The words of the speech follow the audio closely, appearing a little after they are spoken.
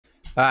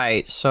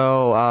Alright,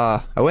 so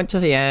I went to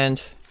the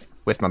end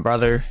with my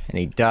brother and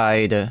he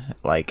died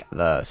like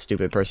the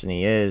stupid person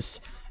he is.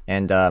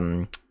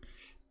 And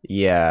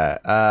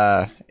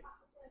yeah,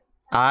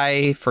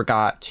 I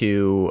forgot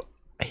to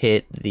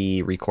hit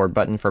the record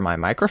button for my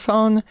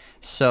microphone,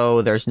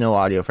 so there's no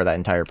audio for that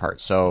entire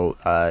part. So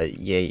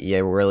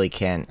you really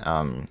can't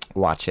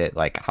watch it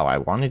like how I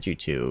wanted you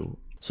to.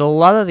 So a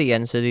lot of the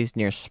end cities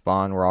near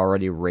spawn were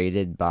already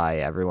raided by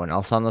everyone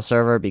else on the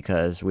server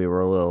because we were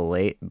a little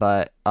late,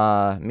 but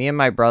me and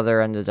my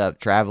brother ended up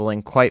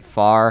traveling quite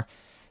far.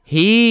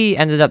 He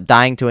ended up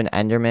dying to an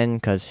Enderman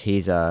because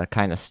he's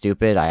kind of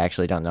stupid. I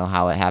actually don't know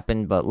how it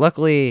happened, but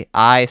luckily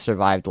I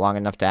survived long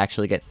enough to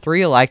actually get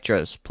 3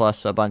 elytras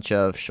plus a bunch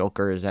of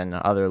shulkers and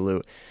other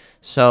loot.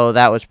 So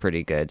that was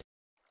pretty good.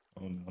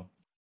 Oh no.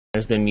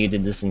 It's been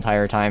muted this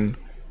entire time.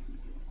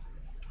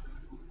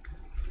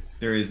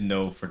 There is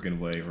no freaking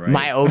way, right?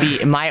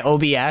 My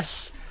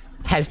OBS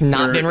has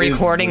not been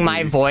recording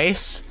my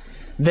voice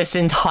this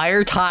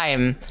entire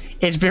time.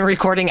 It's been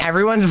recording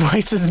everyone's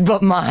voices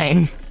but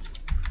mine.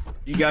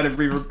 You gotta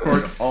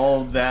re-record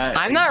all that.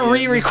 I'm not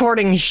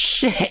re-recording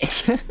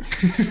shit.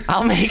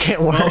 I'll make it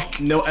work. Well,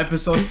 no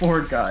episode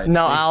 4, guys.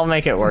 No, I'll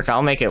make it work.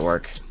 I'll make it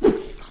work.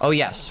 Oh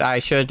yes, I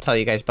should tell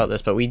you guys about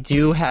this, but we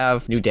do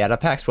have new data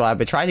packs. Well, I've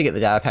been trying to get the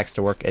data packs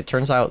to work. It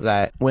turns out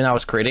that when I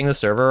was creating the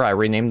server, I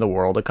renamed the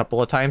world a couple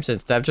of times.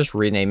 Instead of just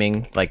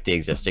renaming like the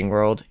existing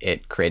world,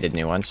 it created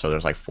new ones. So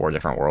there's like 4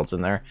 different worlds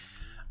in there.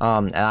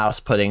 And I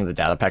was putting the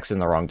data packs in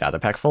the wrong data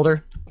pack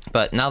folder.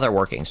 But now they're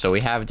working, so we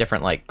have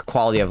different like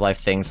quality of life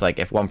things, like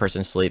if one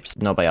person sleeps,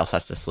 nobody else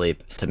has to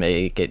sleep to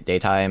make it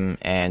daytime,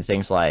 and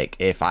things like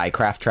if I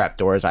craft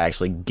trapdoors, I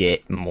actually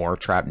get more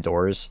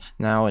trapdoors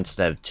now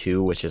instead of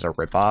 2, which is a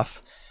ripoff.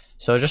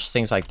 So just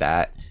things like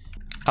that.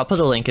 I'll put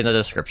a link in the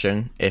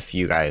description if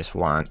you guys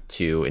want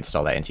to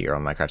install that into your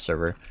own Minecraft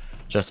server.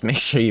 Just make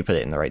sure you put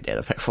it in the right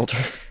data pack folder.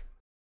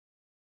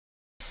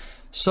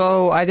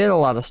 So I did a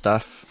lot of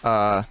stuff.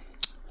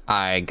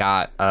 I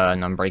got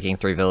an Unbreaking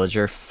 3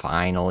 villager,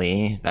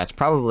 finally. That's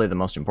probably the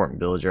most important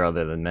villager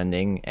other than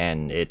mending,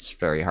 and it's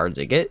very hard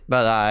to get,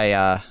 but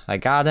I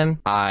got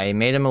him. I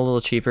made him a little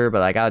cheaper,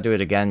 but I gotta do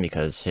it again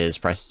because his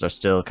prices are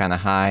still kind of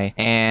high.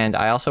 And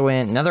I also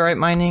went netherite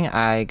mining.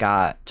 I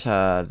got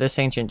this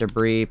ancient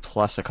debris,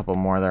 plus a couple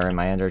more that are in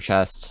my ender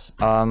chests.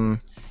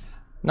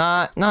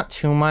 Not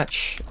too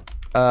much,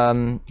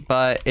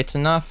 but it's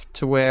enough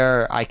to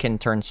where I can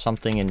turn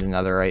something into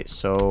netherite,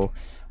 so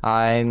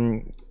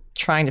I'm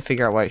trying to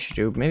figure out what I should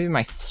do. Maybe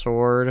my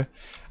sword,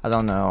 I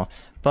don't know,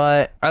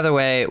 but either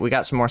way, we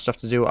got some more stuff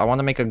to do. I want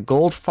to make a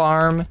gold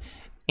farm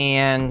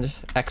and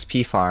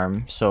XP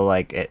farm, so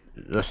like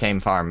the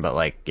same farm, but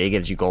like it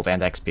gives you gold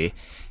and XP,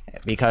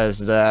 because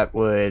that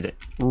would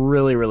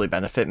really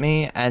benefit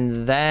me.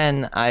 And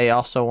then I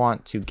also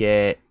want to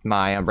get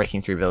my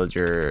Unbreaking 3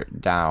 villager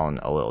down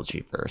a little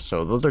cheaper.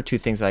 So those are 2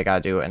 things that I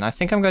gotta do, and I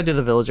think I'm gonna do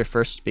the villager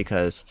first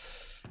because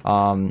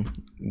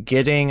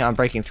getting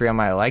Unbreaking 3 on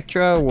my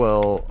elytra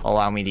will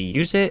allow me to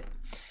use it,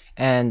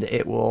 and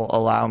it will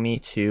allow me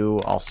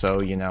to also,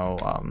 you know,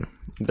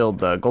 build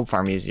the gold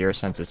farm easier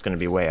since it's going to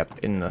be way up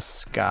in the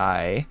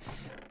sky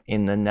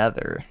in the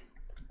nether.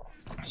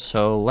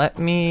 So let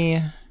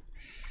me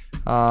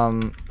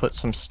put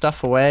some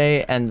stuff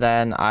away and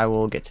then I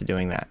will get to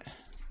doing that.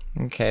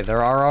 Okay,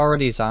 there are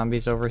already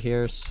zombies over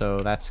here,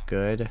 so that's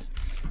good.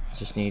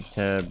 Just need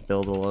to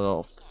build a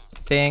little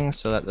thing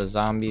so that the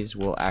zombies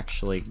will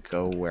actually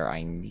go where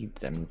I need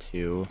them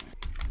to.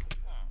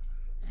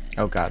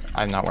 Oh god,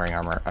 I'm not wearing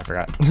armor, I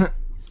forgot.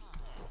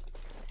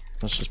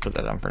 Let's just put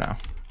that on for now.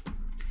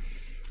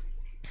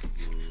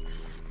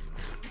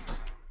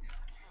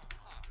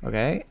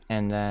 Okay,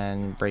 and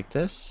then break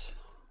this.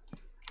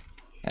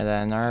 And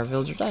then our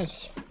villager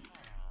dies.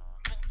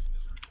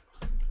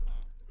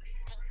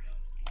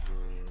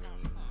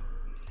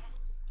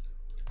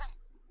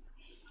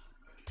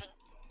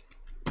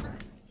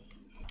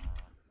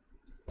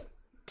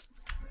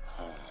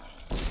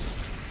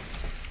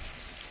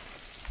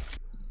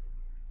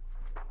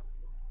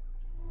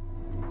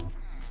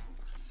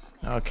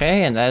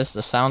 Okay, and that is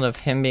the sound of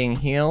him being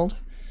healed.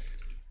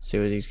 See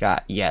what he's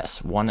got.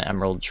 Yes, 1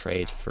 emerald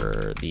trade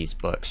for these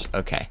books.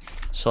 Okay,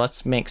 so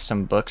let's make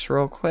some books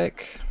real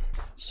quick.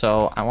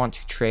 So I want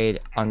to trade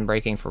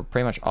Unbreaking for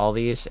pretty much all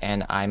these,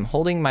 and I'm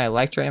holding my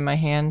elytra in my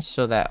hand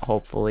so that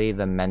hopefully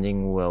the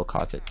mending will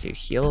cause it to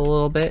heal a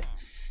little bit.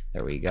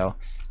 There we go.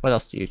 What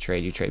else do you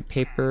trade? You trade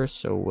paper,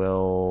 so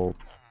we'll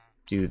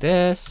do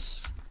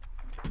this.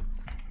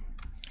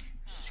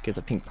 Just get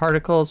the pink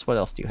particles. What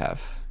else do you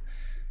have?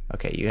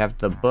 Okay, you have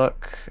the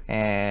book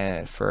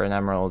and for an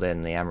emerald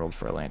and the emerald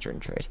for a lantern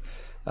trade.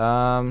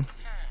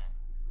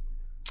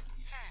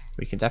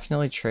 We can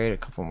definitely trade a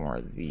couple more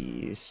of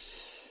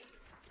these.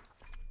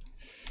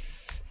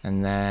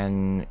 And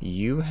then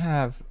you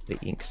have the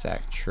ink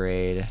sac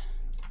trade.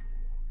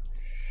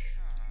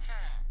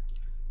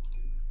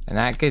 And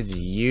that gives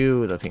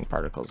you the pink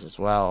particles as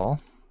well.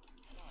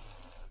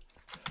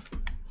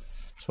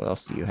 So what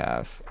else do you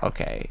have?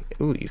 Okay,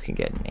 ooh, you can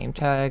get a name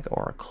tag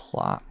or a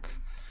clock.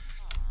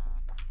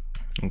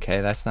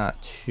 Okay, that's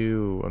not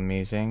too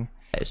amazing.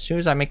 As soon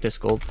as I make this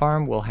gold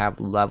farm, we'll have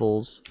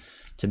levels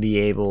to be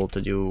able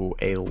to do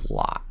a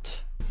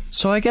lot.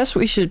 So I guess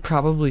we should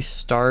probably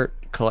start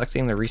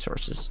collecting the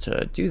resources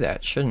to do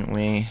that, shouldn't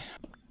we?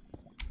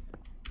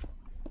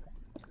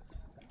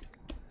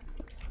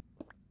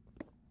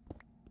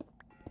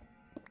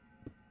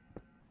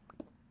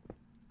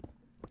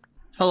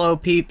 Hello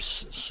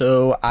peeps,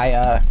 so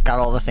I got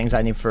all the things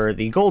I need for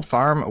the gold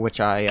farm,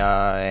 which I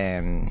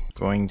am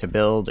going to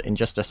build in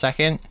just a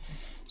second.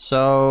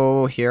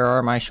 So here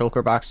are my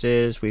shulker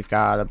boxes. We've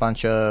got a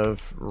bunch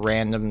of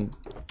random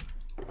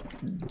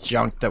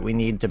junk that we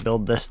need to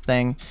build this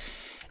thing.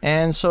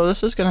 And so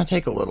this is going to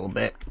take a little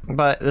bit,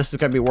 but this is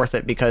going to be worth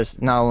it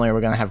because not only are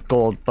we going to have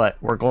gold, but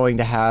we're going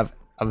to have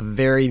a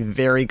very,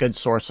 very good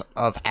source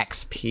of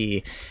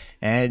XP.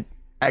 And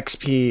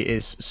XP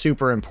is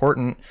super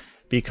important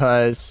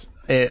because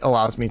it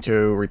allows me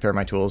to repair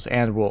my tools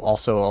and will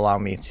also allow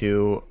me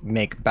to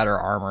make better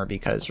armor,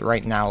 because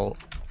right now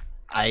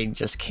I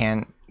just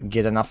can't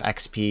get enough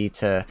XP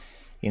to,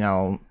 you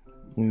know,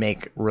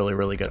 make really,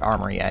 really good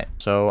armor yet.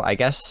 So I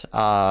guess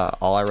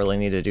all I really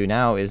need to do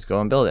now is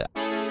go and build it.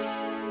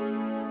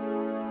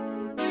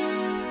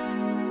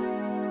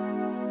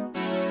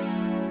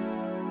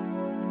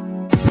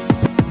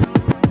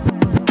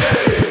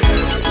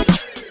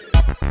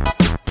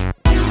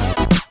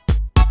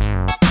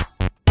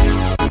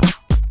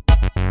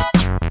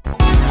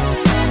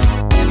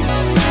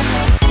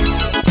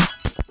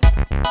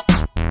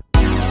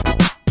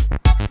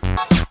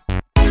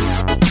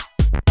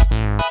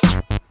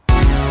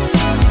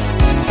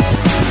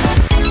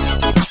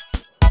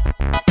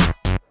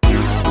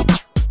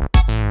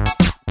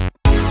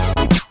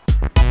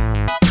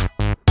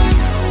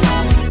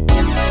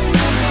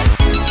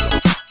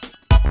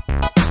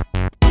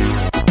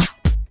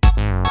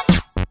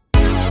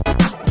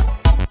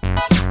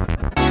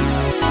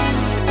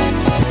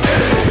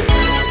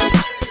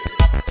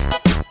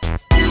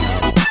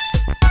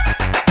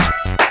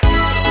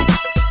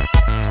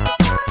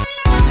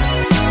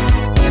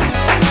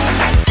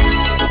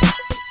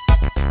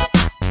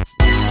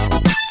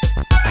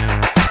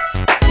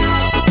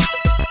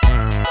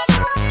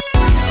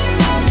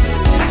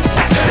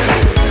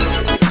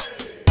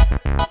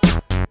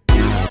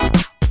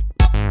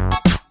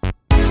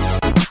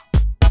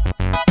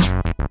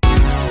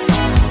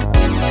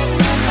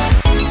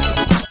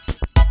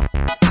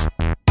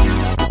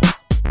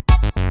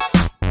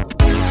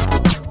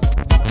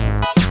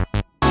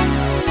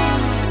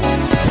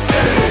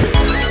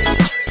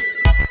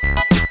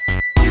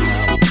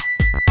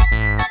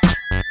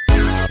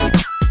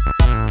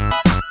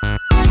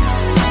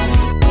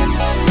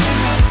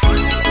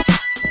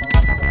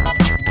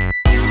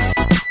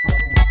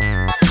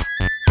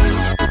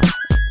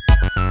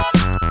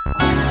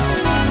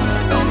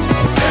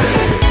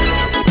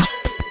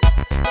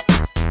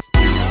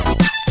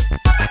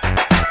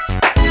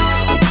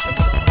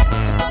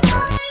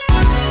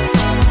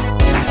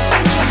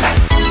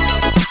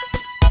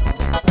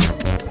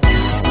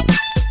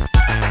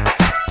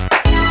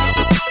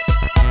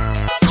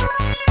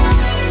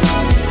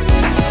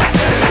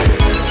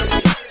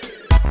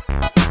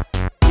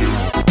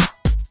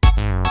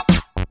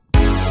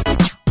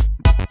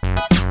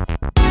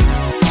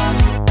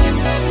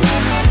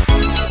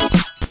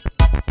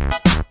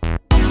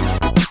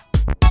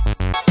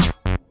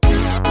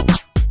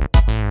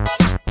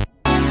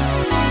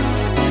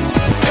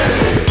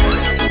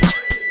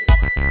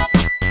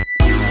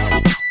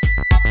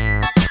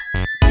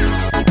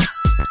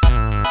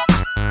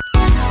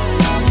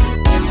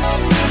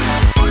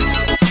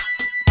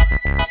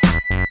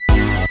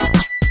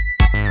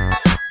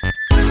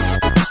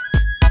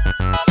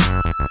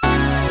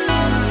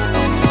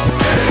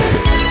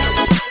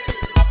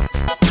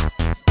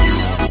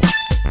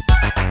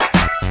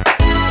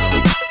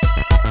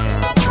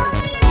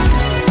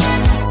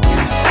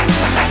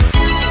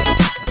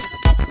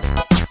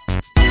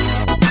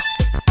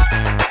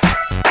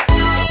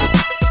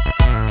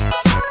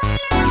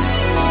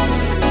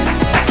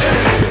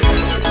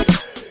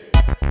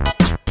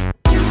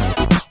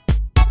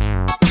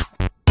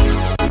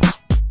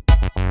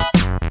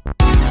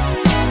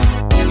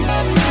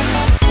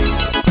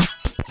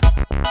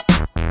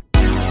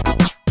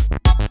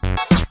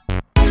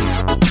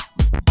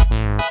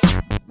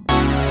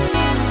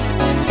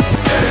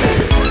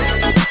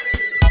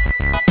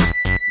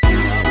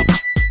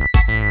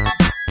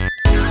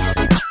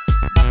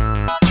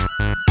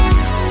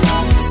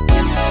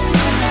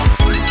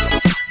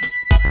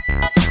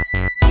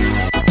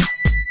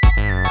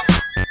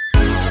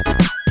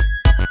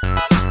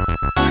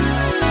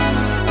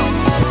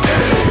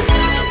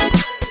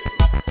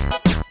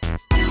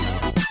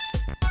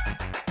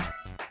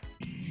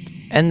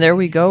 And there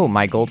we go,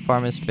 my gold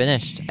farm is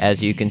finished.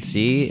 As you can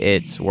see,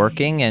 it's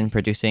working and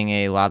producing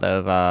a lot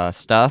of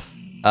stuff.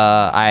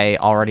 I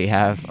already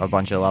have a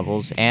bunch of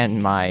levels,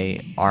 and my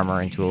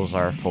armor and tools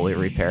are fully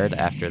repaired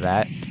after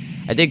that.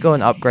 I did go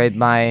and upgrade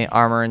my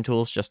armor and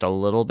tools just a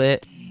little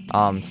bit,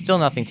 Still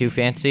nothing too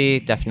fancy,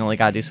 definitely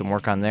gotta do some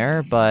work on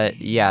there,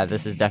 but yeah,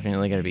 this is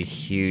definitely gonna be a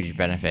huge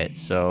benefit.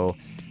 So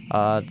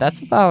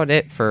that's about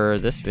it for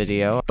this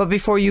video. But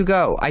before you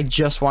go, I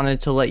just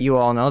wanted to let you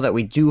all know that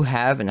we do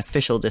have an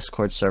official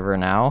Discord server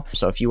now.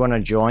 So if you want to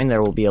join,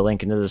 there will be a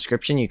link in the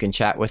description. You can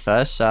chat with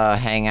us,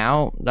 hang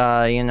out,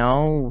 you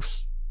know,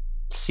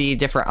 see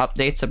different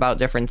updates about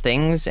different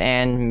things,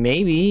 and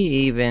maybe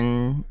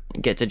even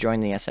get to join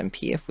the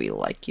SMP if we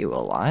like you a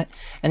lot.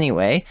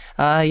 Anyway,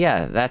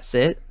 yeah, that's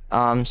it.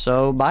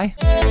 So bye.